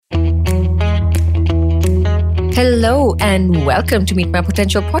Hello and welcome to Meet My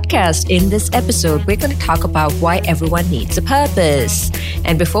Potential podcast. In this episode, we're going to talk about why everyone needs a purpose.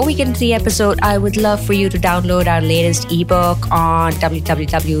 And before we get into the episode, I would love for you to download our latest ebook on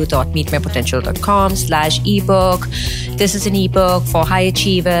www.meetmypotential.com/ebook. This is an ebook for high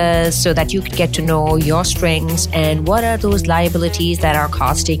achievers so that you can get to know your strengths and what are those liabilities that are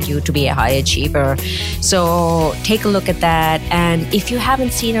costing you to be a high achiever. So take a look at that. And if you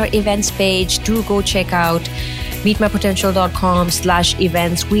haven't seen our events page, do go check out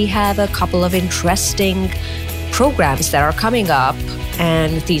meetmypotential.com/events. We have a couple of interesting programs that are coming up,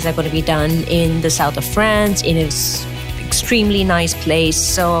 and these are going to be done in the south of France in an extremely nice place.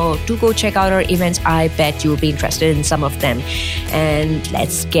 So do go check out our events. I bet you'll be interested in some of them. And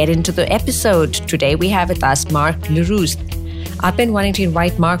let's get into the episode. Today we have with us Mark LaRousse. I've been wanting to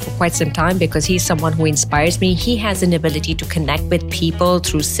invite Mark for quite some time because he's someone who inspires me. He has an ability to connect with people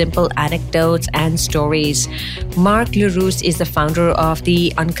through simple anecdotes and stories. Mark LaRousse is the founder of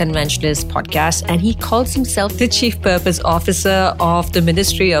the Unconventionalist podcast, and he calls himself the Chief Purpose Officer of the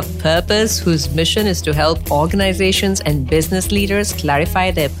Ministry of Purpose, whose mission is to help organizations and business leaders clarify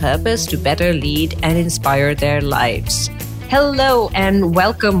their purpose to better lead and inspire their lives. Hello and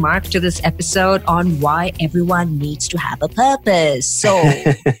welcome, Mark, to this episode on why everyone needs to have a purpose. So,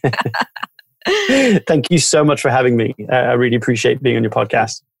 thank you so much for having me. I really appreciate being on your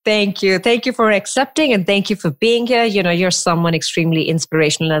podcast. Thank you. Thank you for accepting and thank you for being here. You know, you're someone extremely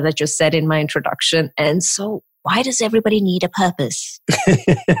inspirational, as I just said in my introduction. And so, why does everybody need a purpose?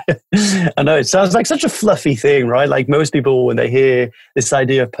 I know it sounds like such a fluffy thing, right? Like most people, when they hear this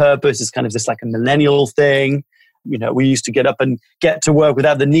idea of purpose, it's kind of just like a millennial thing. You know, we used to get up and get to work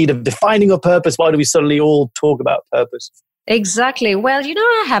without the need of defining a purpose. Why do we suddenly all talk about purpose? Exactly. Well, you know,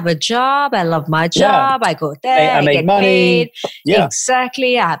 I have a job. I love my job. I go there. I get money. Paid. Yeah.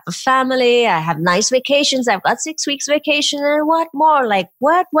 Exactly. I have a family. I have nice vacations. I've got 6 weeks vacation. And what more? Like,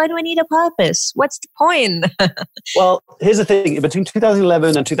 what? Why do I need a purpose? What's the point? Well, here's the thing. Between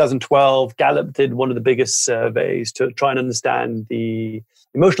 2011 and 2012, Gallup did one of the biggest surveys to try and understand the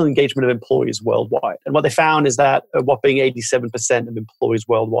emotional engagement of employees worldwide. And what they found is that a whopping 87% of employees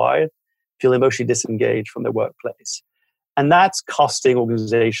worldwide feel emotionally disengaged from their workplace. And that's costing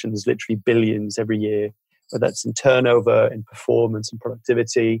organizations literally billions every year, whether that's in turnover, in performance, and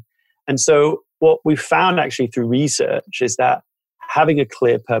productivity. And so what we found actually through research is that having a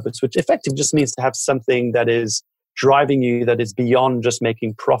clear purpose, which effectively just means to have something that is driving you, that is beyond just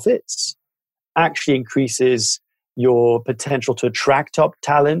making profits, actually increases your potential to attract top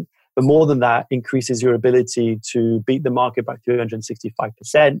talent. But more than that, increases your ability to beat the market by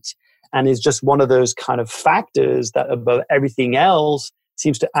 365%. And is just one of those kind of factors that above everything else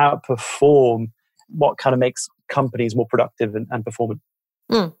seems to outperform what kind of makes companies more productive and performant.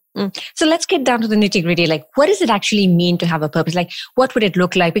 So let's get down to the nitty gritty. Like, what does it actually mean to have a purpose? Like, what would it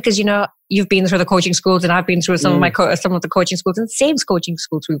look like? Because, you know, you've been through the coaching schools and I've been through some of the coaching schools and same coaching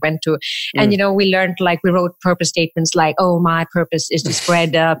schools we went to. And, you know, we learned, like, we wrote purpose statements like, oh, my purpose is to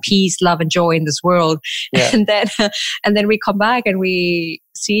spread peace, love, and joy in this world. Yeah. And then we come back and we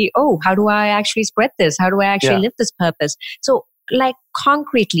see, oh, how do I actually spread this? How do I actually live this purpose? So, like,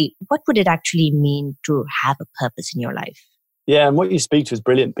 concretely, what would it actually mean to have a purpose in your life? Yeah, and what you speak to is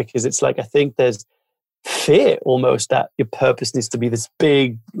brilliant because it's like, I think there's fear almost that your purpose needs to be this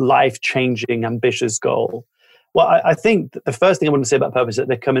big, life-changing, ambitious goal. Well, I think the first thing I want to say about purpose is that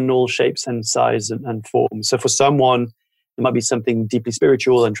they come in all shapes and size and forms. So for someone, it might be something deeply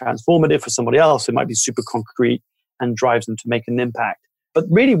spiritual and transformative. For somebody else, it might be super concrete and drives them to make an impact. But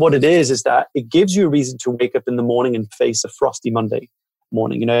really what it is that it gives you a reason to wake up in the morning and face a frosty Monday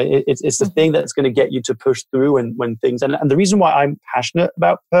morning. You know, it's the thing that's going to get you to push through when things, and the reason why I'm passionate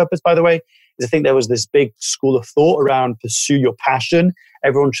about purpose, by the way, is I think there was this big school of thought around pursue your passion.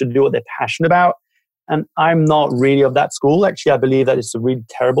 Everyone should do what they're passionate about. And I'm not really of that school. Actually, I believe that it's a really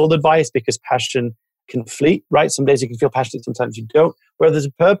terrible advice because passion can fleet, right? Some days you can feel passionate, sometimes you don't. Whereas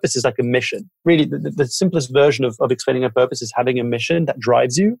a purpose is like a mission. Really, the simplest version of explaining a purpose is having a mission that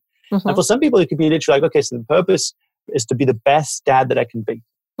drives you. And for some people, it could be literally like, okay, so the purpose is to be the best dad that I can be.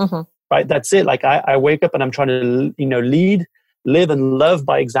 Right? That's it. Like I wake up and I'm trying to, you know, lead, live and love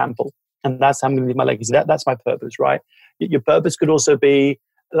by example. And that's how I'm going to leave my legacy. That's my purpose, right? Your purpose could also be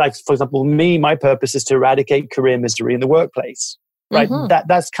like, for example, my purpose is to eradicate career misery in the workplace, right?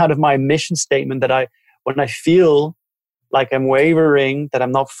 That's kind of my mission statement that when I feel like I'm wavering, that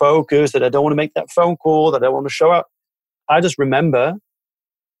I'm not focused, that I don't want to make that phone call, that I don't want to show up, I just remember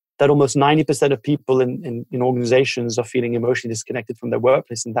that almost 90% of people in organizations are feeling emotionally disconnected from their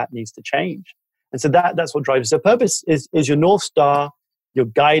workplace, and that needs to change. And so that's what drives. So purpose is your North Star, your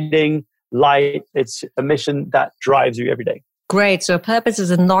guiding light. It's a mission that drives you every day. Great. So purpose is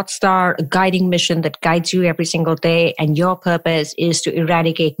a North Star, a guiding mission that guides you every single day. And your purpose is to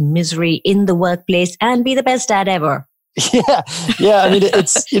eradicate misery in the workplace and be the best dad ever. Yeah. I mean,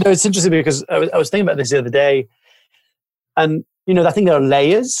 it's interesting because I was thinking about this the other day, and I think there are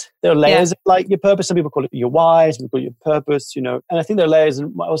layers. There are layers of like your purpose. Some people call it your why. Some people call it your purpose. And I think there are layers.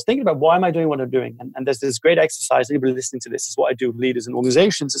 And I was thinking about, why am I doing what I'm doing? And there's this great exercise. Anybody listening to this, is what I do with leaders and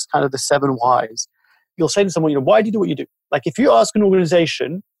organizations. It's kind of the 7 whys. You'll say to someone, why do you do what you do? Like if you ask an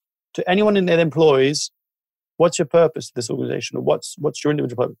organization, to anyone in their employees, what's your purpose of this organization, or what's your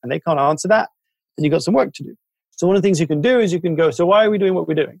individual purpose, and they can't answer that, then you've got some work to do. So one of the things you can do is you can go, so why are we doing what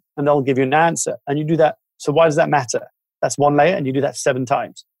we're doing? And they'll give you an answer. And you do that. So why does that matter? That's one layer, and you do that 7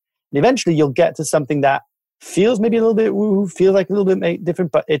 times. And eventually you'll get to something that feels maybe a little bit woo, feels like a little bit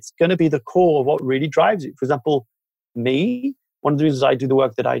different, but it's going to be the core of what really drives you. For example, me, one of the reasons I do the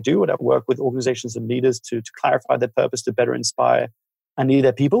work that I do, and I work with organizations and leaders to clarify their purpose, to better inspire and lead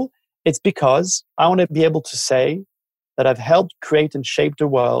their people, it's because I want to be able to say that I've helped create and shaped a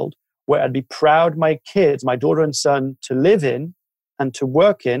world where I'd be proud my kids, my daughter and son, to live in and to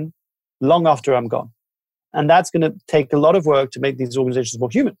work in long after I'm gone. And that's going to take a lot of work to make these organizations more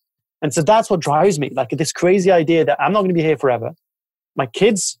human. And so that's what drives me, like this crazy idea that I'm not going to be here forever. My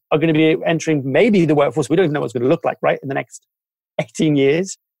kids are going to be entering maybe the workforce. We don't even know what it's going to look like, right, in the next 18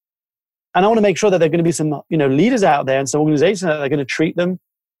 years. And I want to make sure that there are going to be some, leaders out there and some organizations that are going to treat them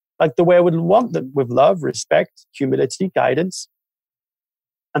like the way I would want them, with love, respect, humility, guidance.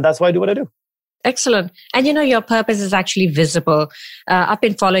 And that's why I do what I do. Excellent. And your purpose is actually visible. I've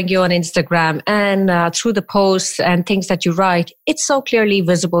been following you on Instagram, and through the posts and things that you write, it's so clearly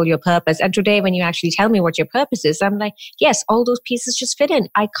visible, your purpose. And today, when you actually tell me what your purpose is, I'm like, yes, all those pieces just fit in.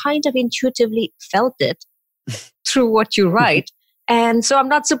 I kind of intuitively felt it through what you write. And so I'm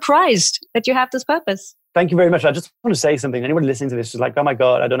not surprised that you have this purpose. Thank you very much. I just want to say something. Anyone listening to this is like, oh my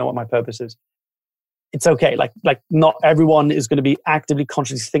God, I don't know what my purpose is. It's okay. Like not everyone is going to be actively,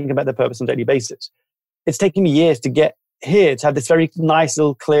 consciously thinking about their purpose on a daily basis. It's taken me years to get here, to have this very nice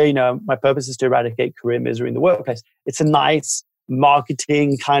little clear, my purpose is to eradicate career misery in the workplace. It's a nice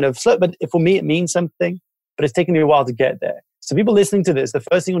marketing kind of slip, but for me, it means something, but it's taken me a while to get there. So people listening to this, the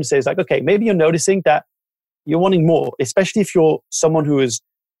first thing I want to say is like, okay, maybe you're noticing that you're wanting more, especially if you're someone who is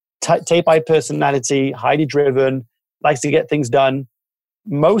type I personality, highly driven, likes to get things done.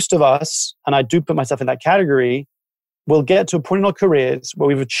 Most of us, and I do put myself in that category, will get to a point in our careers where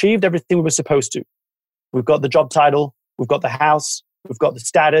we've achieved everything we were supposed to. We've got the job title, we've got the house, we've got the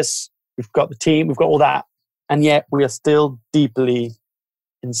status, we've got the team, we've got all that. And yet we are still deeply,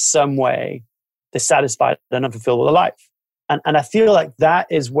 in some way, dissatisfied and unfulfilled with our life. And I feel like that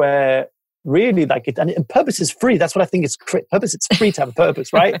is where really and purpose is free. That's what I think is purpose. It's free to have a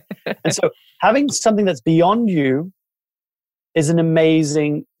purpose, right? And so having something that's beyond you is an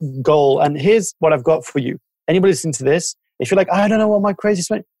amazing goal. And here's what I've got for you. Anybody listening to this, if you're like, I don't know what my crazy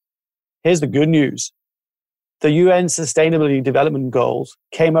thing, here's the good news. The UN Sustainability Development Goals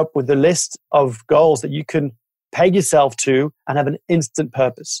came up with a list of goals that you can peg yourself to and have an instant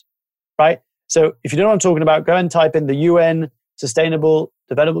purpose, right? So if you don't know what I'm talking about, go and type in the UN Sustainable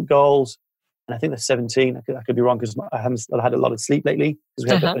Development Goals. And I think there's 17. I could be wrong because I haven't had a lot of sleep lately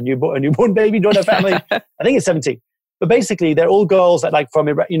because we have a newborn baby joined our family. I think it's 17. But basically, they're all goals that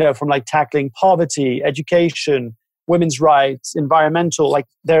from tackling poverty, education, women's rights, environmental,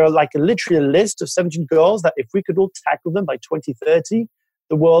 there are literally a list of 17 goals that if we could all tackle them by 2030,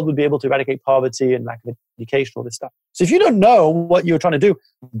 the world would be able to eradicate poverty and lack of education, all this stuff. So if you don't know what you're trying to do,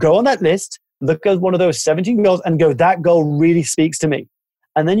 go on that list, look at one of those 17 goals and go, that goal really speaks to me.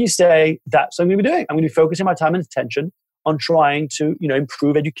 And then you say, that's what I'm going to be doing. I'm going to be focusing my time and attention on trying to,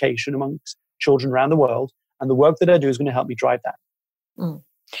 improve education amongst children around the world. And the work that I do is going to help me drive that. Mm.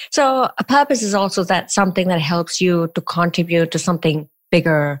 So a purpose is also that something that helps you to contribute to something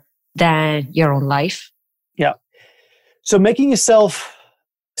bigger than your own life. Yeah. So making yourself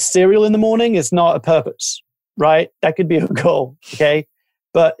cereal in the morning is not a purpose, right? That could be a goal, okay?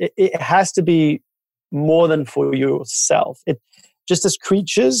 But it has to be more than for yourself. Just as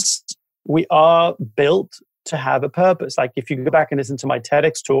creatures, we are built to have a purpose. Like if you go back and listen to my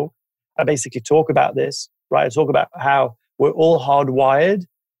TEDx talk, I basically talk about this, right? I talk about how we're all hardwired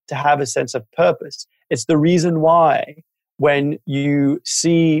to have a sense of purpose. It's the reason why when you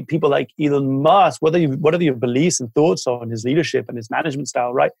see people like Elon Musk, whatever your beliefs and thoughts on his leadership and his management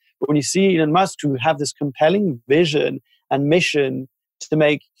style, right? But when you see Elon Musk who have this compelling vision and mission to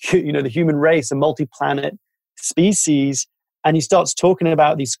make, the human race a multi-planet species, and he starts talking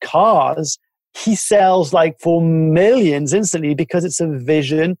about these cars, he sells for millions instantly because it's a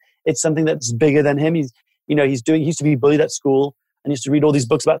vision, It's something that's bigger than him. He used to be bullied at school and used to read all these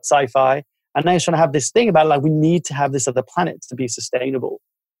books about sci-fi. And now he's trying to have this thing about like, we need to have this other planet to be sustainable.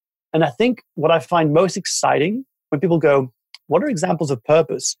 And I think what I find most exciting when people go, what are examples of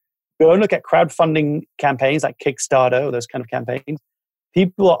purpose? Go and look at crowdfunding campaigns like Kickstarter or those kind of campaigns.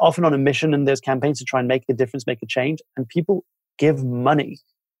 People are often on a mission in those campaigns to try and make a difference, make a change. And people give money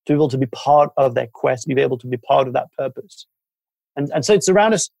to be able to be part of their quest, to be able to be part of that purpose. And so it's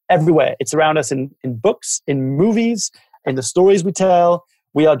around us everywhere. It's around us in books, in movies, in the stories we tell.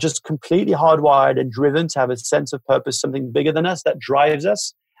 We are just completely hardwired and driven to have a sense of purpose, something bigger than us that drives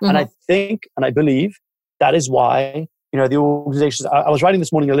us. Mm-hmm. And I think, and I believe, that is why, the organizations, I was writing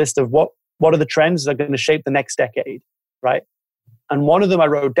this morning a list of what are the trends that are going to shape the next decade, right? And one of them I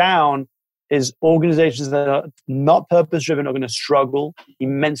wrote down is organizations that are not purpose-driven are going to struggle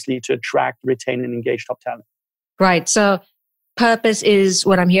immensely to attract, retain, and engage top talent. Right. So purpose is,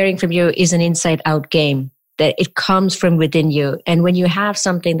 what I'm hearing from you, is an inside-out game, that it comes from within you. And when you have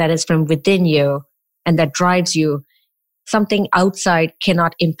something that is from within you and that drives you, something outside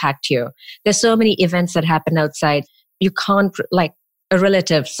cannot impact you. There's so many events that happen outside. You can't, like a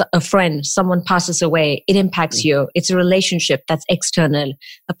relative, a friend, someone passes away, it impacts you. It's a relationship that's external.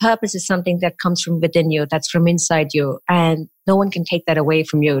 A purpose is something that comes from within you, that's from inside you. And no one can take that away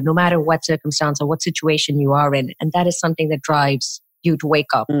from you, no matter what circumstance or what situation you are in. And that is something that drives you to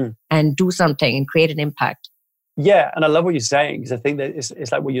wake up and do something and create an impact. Yeah, and I love what you're saying, because I think that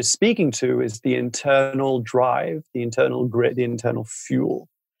it's like what you're speaking to is the internal drive, the internal grit, the internal fuel.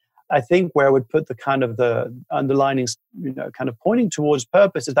 I think where I would put the underlining, kind of pointing towards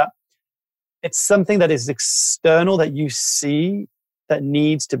purpose is that it's something that is external that you see that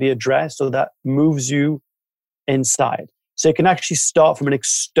needs to be addressed or that moves you inside. So it can actually start from an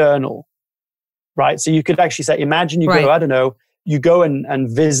external, right? So you could actually say, imagine you go, I don't know, you go and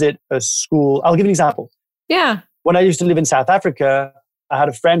visit a school. I'll give you an example. Yeah. When I used to live in South Africa, I had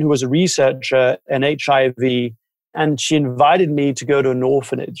a friend who was a researcher in HIV, and she invited me to go to an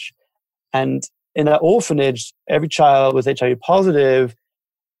orphanage. And in that orphanage, every child was HIV positive,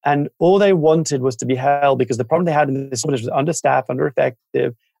 and all they wanted was to be held, because the problem they had in this orphanage was understaffed,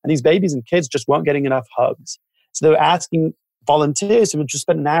 undereffective, and these babies and kids just weren't getting enough hugs. So they were asking volunteers who would just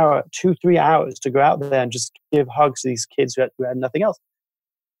spend an hour, 2-3 hours to go out there and just give hugs to these kids who had nothing else.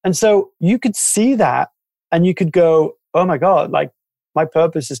 And so you could see that and you could go, oh my God, like my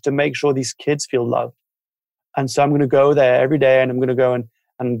purpose is to make sure these kids feel loved. And so I'm going to go there every day and I'm going to go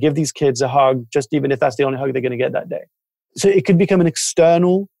and give these kids a hug, just even if that's the only hug they're going to get that day. So it could become an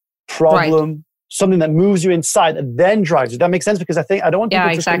external problem, something that moves you inside and then drives you. That makes sense, because I don't want people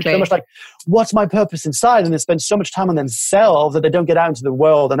to think so much like, what's my purpose inside? And they spend so much time on themselves that they don't get out into the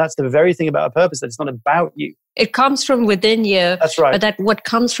world. And that's the very thing about a purpose, that it's not about you. It comes from within you. That's right. But that what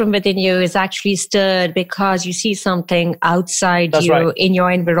comes from within you is actually stirred because you see something outside in your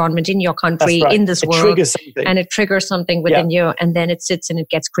environment, in your country, in this world. It triggers something. And it triggers something within you. And then it sits and it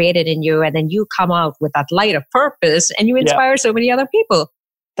gets created in you. And then you come out with that light of purpose and you inspire so many other people.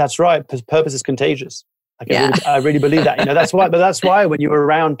 That's right. Because purpose is contagious. I really believe that. That's why. But that's why when you're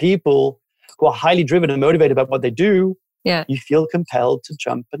around people who are highly driven and motivated about what they do, you feel compelled to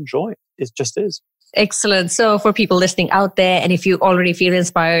jump and join. It just is. Excellent. So for people listening out there, and if you already feel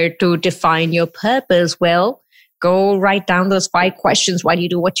inspired to define your purpose, well, go write down those 5 questions. Why do you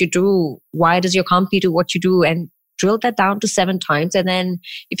do what you do? Why does your company do what you do? And drill that down to 7 times. And then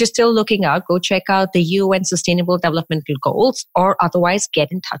if you're still looking out, go check out the UN Sustainable Development Goals, or otherwise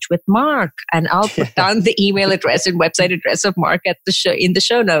get in touch with Mark. And I'll put down the email address and website address of Mark in the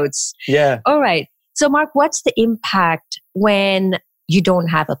show notes. Yeah. All right. So Mark, what's the impact when you don't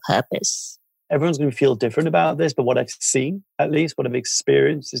have a purpose? Everyone's going to feel different about this, but what I've seen, at least what I've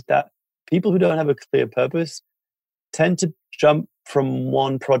experienced, is that people who don't have a clear purpose tend to jump from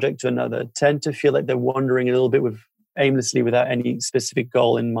one project to another, tend to feel like they're wandering a little bit aimlessly without any specific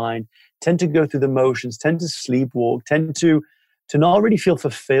goal in mind, tend to go through the motions, tend to sleepwalk, tend to not really feel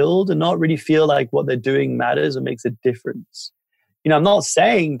fulfilled and not really feel like what they're doing matters or makes a difference. I'm not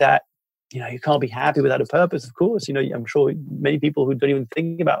saying that, you can't be happy without a purpose, of course. I'm sure many people who don't even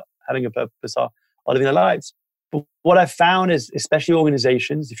think about having a purpose are living their lives. But what I've found is, especially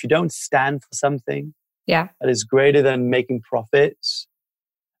organizations, if you don't stand for something that is greater than making profits,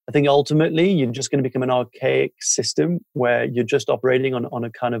 I think ultimately you're just going to become an archaic system where you're just operating on a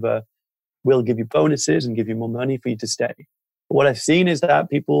kind of we'll give you bonuses and give you more money for you to stay. But what I've seen is that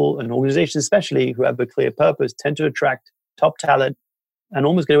people and organizations especially who have a clear purpose tend to attract top talent and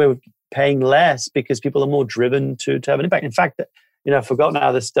almost get away with paying less because people are more driven to have an impact. In fact, I've forgotten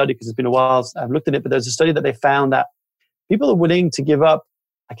now the study because it's been a while I've looked at it, but there's a study that they found that people are willing to give up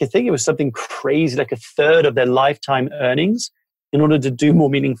like I think it was something crazy, like a third of their lifetime earnings in order to do more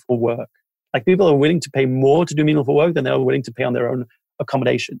meaningful work. Like people are willing to pay more to do meaningful work than they're willing to pay on their own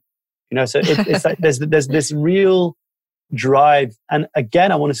accommodation. You know, so it's like there's this real drive. And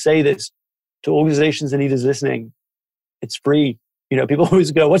again, I want to say this to organizations and leaders listening. It's free. You know, people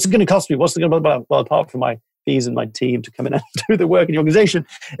always go, what's it going to cost me? What's it going to blah, blah, blah? Well, apart from my fees and my team to come in and do the work in your organization,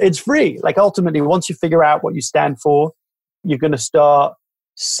 it's free. Like ultimately, once you figure out what you stand for, you're going to start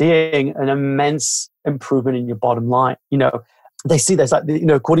seeing an immense improvement in your bottom line. You know, they see there's like, you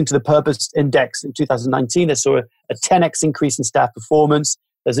know, according to the Purpose Index in 2019, they saw a 10x increase in staff performance.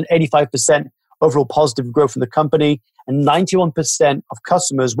 There's an 85% overall positive growth in the company, and 91% of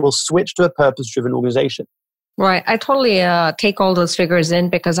customers will switch to a purpose-driven organization. Right. I totally take all those figures in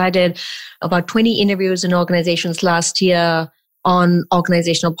because I did about 20 interviews in organizations last year on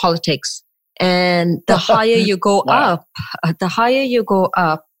organizational politics. And the higher you go up,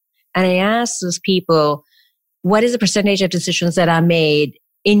 and I asked those people, what is the percentage of decisions that are made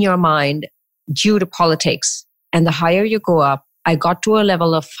in your mind due to politics? And the higher you go up, I got to a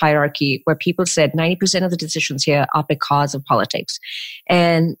level of hierarchy where people said 90% of the decisions here are because of politics.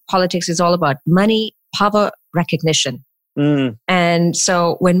 And politics is all about money, power, recognition. And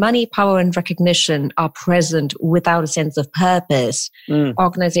so when money, power, and recognition are present without a sense of purpose,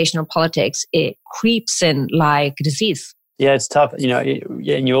 organizational politics, it creeps in like disease. Yeah, it's tough. You know,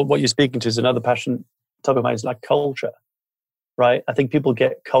 and what you're speaking to is another passion topic of mine is like culture, right? I think people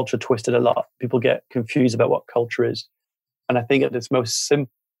get culture twisted a lot. People get confused about what culture is. And I think at its most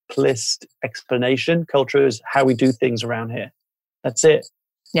simplest explanation, culture is how we do things around here. That's it.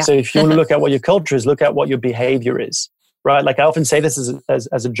 Yeah. So if you want to look at what your culture is, look at what your behavior is, right? Like I often say this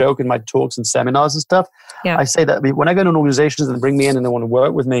as a joke in my talks and seminars and stuff. Yeah. I say that when I go to an organization and they bring me in and they want to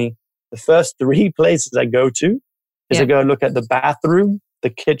work with me, the first 3 places I go to is I go and look at the bathroom, the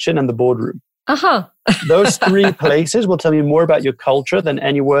kitchen, and the boardroom. Those 3 places will tell you more about your culture than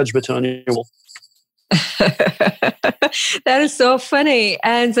any words written on your wall. That is so funny.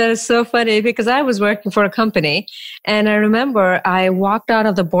 And that is so funny because I was working for a company and I remember I walked out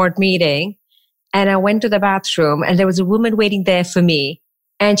of the board meeting and I went to the bathroom and there was a woman waiting there for me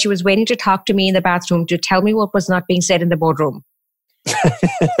and she was waiting to talk to me in the bathroom to tell me what was not being said in the boardroom.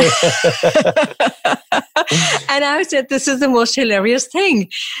 And I said, this is the most hilarious thing.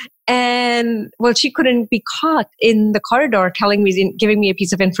 And well, she couldn't be caught in the corridor giving me a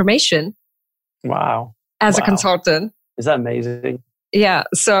piece of information. Wow. As a consultant. Is that amazing? Yeah.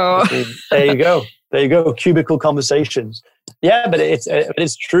 So there you go. There you go. Cubicle conversations. Yeah, but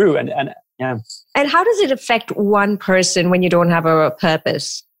it's true. And yeah. And how does it affect one person when you don't have a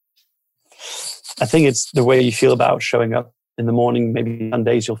purpose? I think it's the way you feel about showing up in the morning. Maybe on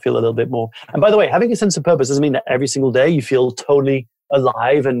days you'll feel a little bit more. And by the way, having a sense of purpose doesn't mean that every single day you feel totally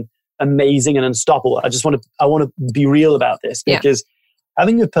alive and amazing and unstoppable. I want to be real about this because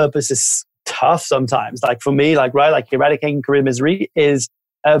having a purpose is tough sometimes. Like for me, like eradicating career misery is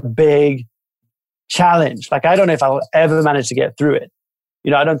a big challenge. Like I don't know if I'll ever manage to get through it.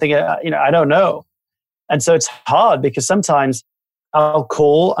 You know, I don't think, I don't know. And so it's hard because sometimes I'll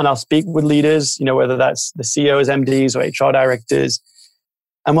call and I'll speak with leaders, you know, whether that's the CEOs, MDs, or HR directors,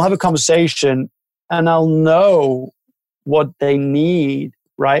 and we'll have a conversation and I'll know what they need,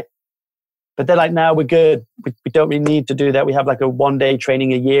 right? But they're like, no, we're good. We don't really need to do that. We have like a 1-day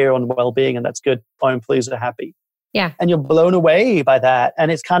training a year on well-being and that's good. Our employees are happy. Yeah. And you're blown away by that.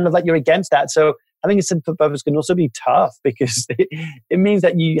 And it's kind of like you're against that. So I think a simple purpose can also be tough because it means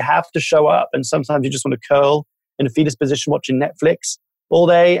that you have to show up. And sometimes you just want to curl in a fetus position watching Netflix all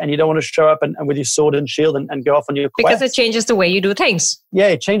day and you don't want to show up and with your sword and shield and go off on your quest. Because it changes the way you do things. Yeah,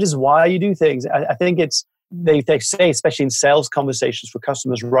 it changes why you do things. I think it's, they say, especially in sales conversations for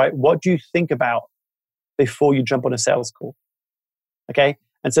customers, right? What do you think about before you jump on a sales call? Okay.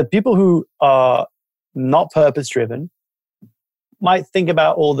 And so people who are not purpose-driven might think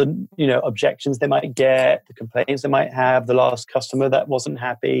about all the, objections they might get, the complaints they might have, the last customer that wasn't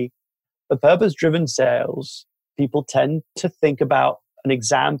happy. The purpose-driven sales, people tend to think about an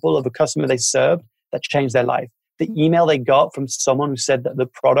example of a customer they served that changed their life. The email they got from someone who said that the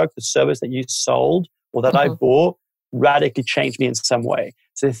product, the service that you sold or that I bought radically changed me in some way.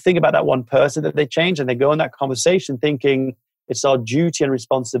 So they think about that one person that they changed and they go in that conversation thinking it's our duty and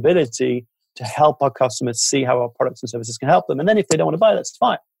responsibility to help our customers see how our products and services can help them. And then if they don't want to buy, that's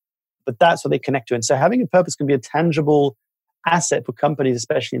fine. But that's what they connect to. And so having a purpose can be a tangible asset for companies,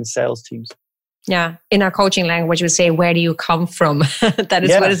 especially in sales teams. Yeah. In our coaching language, we say, where do you come from? That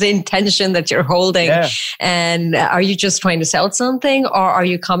is what is the intention that you're holding. Yeah. And are you just trying to sell something or are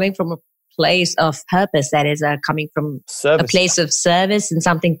you coming from a place of purpose that is coming from service. A place of service and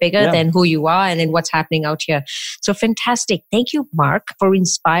something bigger than who you are and then what's happening out here. So fantastic. Thank you, Mark, for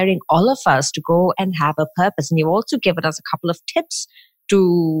inspiring all of us to go and have a purpose. And you've also given us a couple of tips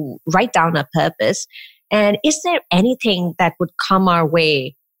to write down a purpose. And is there anything that would come our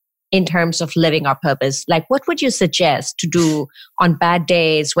way in terms of living our purpose? Like, what would you suggest to do on bad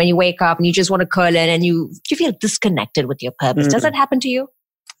days when you wake up and you just want to curl in and you feel disconnected with your purpose? Does that happen to you?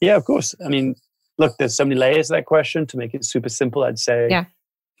 Yeah, of course. I mean, look, there's so many layers to that question. To make it super simple, I'd say,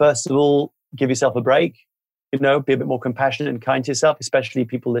 first of all, give yourself a break. Be a bit more compassionate and kind to yourself, especially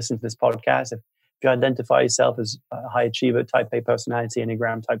people listening to this podcast. If you identify yourself as a high achiever, type A personality,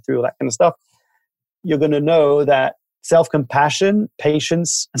 Enneagram, type 3, all that kind of stuff, you're going to know that self-compassion,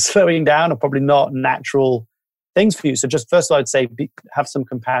 patience, and slowing down are probably not natural things for you. So just first of all, I'd say have some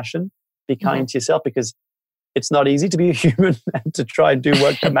compassion, be kind to yourself, because it's not easy to be a human and to try and do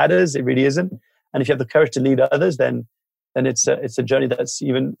work that matters. It really isn't. And if you have the courage to lead others, then it's a journey that's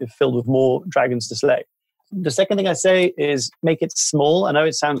even filled with more dragons to slay. The second thing I say is make it small. I know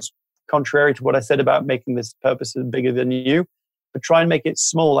it sounds contrary to what I said about making this purpose bigger than you, but try and make it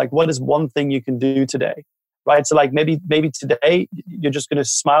small. Like, what is one thing you can do today? Right? So like maybe today you're just going to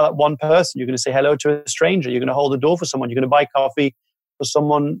smile at one person. You're going to say hello to a stranger. You're going to hold the door for someone. You're going to buy coffee for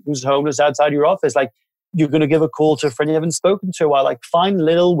someone who's homeless outside your office. Like, you're going to give a call to a friend you haven't spoken to a while. Like, find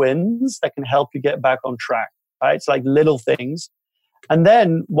little wins that can help you get back on track. Right? It's like little things. And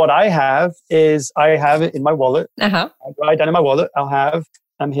then what I have is I have it in my wallet. I write down in my wallet,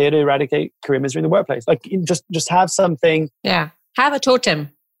 I'm here to eradicate career misery in the workplace. Like, just have something. Yeah. Have a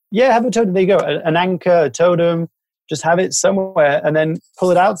totem. Yeah, have a totem. There you go. An anchor, a totem. Just have it somewhere and then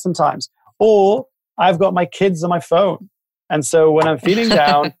pull it out sometimes. Or I've got my kids on my phone. And so when I'm feeling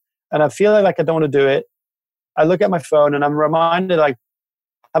down and I feel like I don't want to do it, I look at my phone and I'm reminded, like,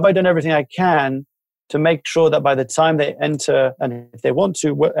 have I done everything I can to make sure that by the time they enter, and if they want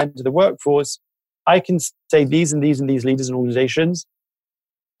to enter the workforce, I can say these and these and these leaders and organizations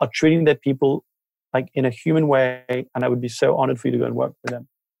are treating their people like in a human way. And I would be so honored for you to go and work with them.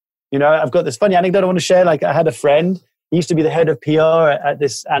 I've got this funny anecdote I want to share. Like, I had a friend, he used to be the head of PR at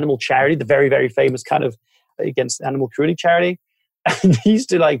this animal charity, the very, very famous kind of against animal cruelty charity. And he used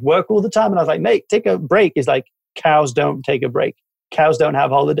to like work all the time. And I was like, mate, take a break. He's like, cows don't take a break. Cows don't have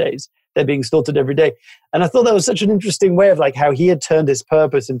holidays. They're being slaughtered every day. And I thought that was such an interesting way of like how he had turned his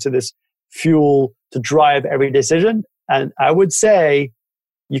purpose into this fuel to drive every decision. And I would say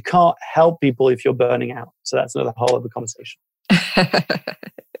you can't help people if you're burning out. So that's another whole other conversation.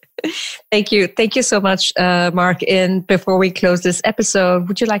 Thank you. Thank you so much, Mark. And before we close this episode,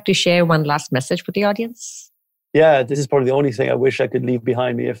 would you like to share one last message with the audience? Yeah, this is probably the only thing I wish I could leave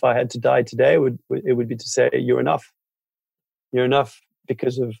behind me if I had to die today. It would be to say, you're enough. You're enough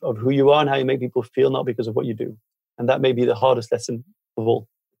because of who you are and how you make people feel, not because of what you do. And that may be the hardest lesson of all.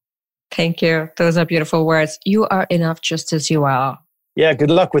 Thank you. Those are beautiful words. You are enough just as you are. Yeah,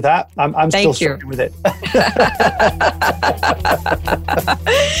 good luck with that. I'm still struggling with it.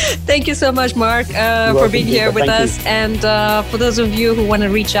 Thank you so much, Mark, for being here with us. And for those of you who want to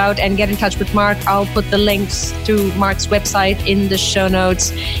reach out and get in touch with Mark, I'll put the links to Mark's website in the show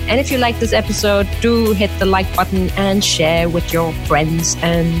notes. And if you like this episode, do hit the like button and share with your friends.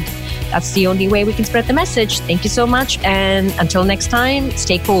 And that's the only way we can spread the message. Thank you so much. And until next time,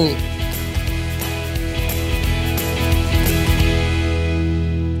 stay cool.